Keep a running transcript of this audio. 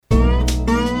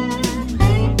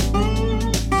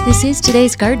This is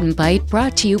today's Garden Bite,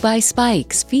 brought to you by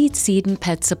Spikes, Feed, Seed, and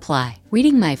Pet Supply.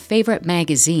 Reading my favorite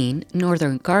magazine,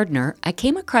 Northern Gardener, I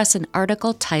came across an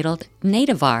article titled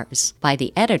Nativars by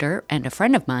the editor and a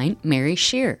friend of mine, Mary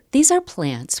Shear. These are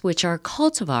plants which are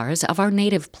cultivars of our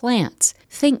native plants.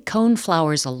 Think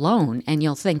coneflowers alone and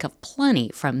you'll think of plenty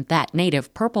from that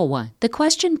native purple one. The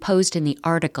question posed in the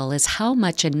article is how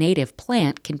much a native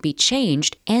plant can be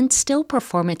changed and still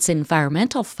perform its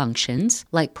environmental functions,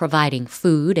 like providing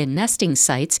food and nesting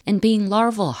sites and being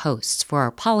larval hosts for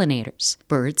our pollinators,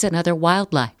 birds, and other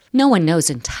wildlife. No one knows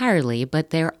entirely,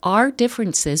 but there are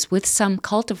differences with some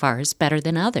cultivars better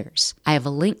than others. I have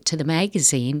a link to the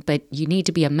magazine, but you need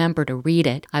to be a member to read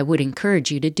it. I would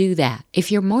encourage you to do that. If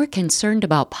you're more concerned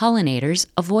about pollinators,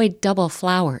 avoid double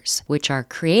flowers, which are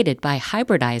created by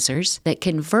hybridizers that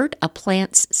convert a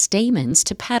plant's stamens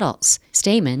to petals.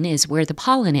 Stamen is where the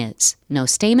pollen is. No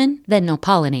stamen, then no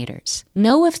pollinators.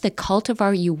 Know if the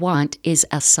cultivar you want is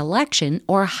a selection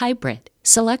or a hybrid.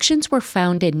 Selections were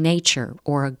found in nature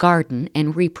or a garden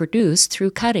and reproduced through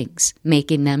cuttings,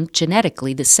 making them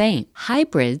genetically the same.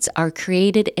 Hybrids are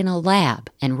created in a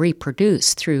lab and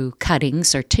reproduced through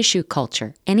cuttings or tissue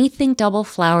culture. Anything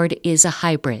double-flowered is a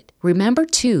hybrid. Remember,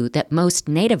 too, that most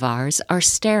nativars are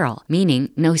sterile, meaning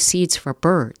no seeds for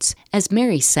birds. As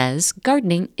Mary says,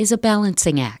 gardening is a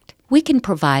balancing act. We can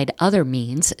provide other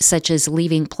means, such as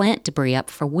leaving plant debris up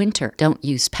for winter. Don't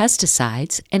use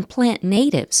pesticides, and plant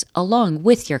natives along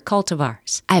with your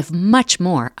cultivars. I have much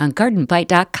more on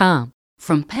GardenBite.com.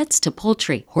 From pets to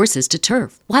poultry, horses to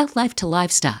turf, wildlife to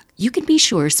livestock, you can be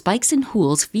sure Spikes and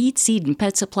Hool's Feed, Seed, and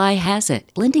Pet Supply has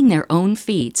it. Blending their own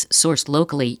feeds, sourced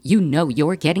locally, you know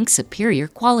you're getting superior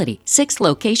quality. 6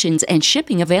 locations and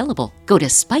shipping available. Go to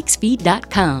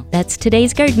SpikesFeed.com. That's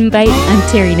today's Garden Bite. I'm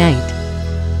Terry Knight.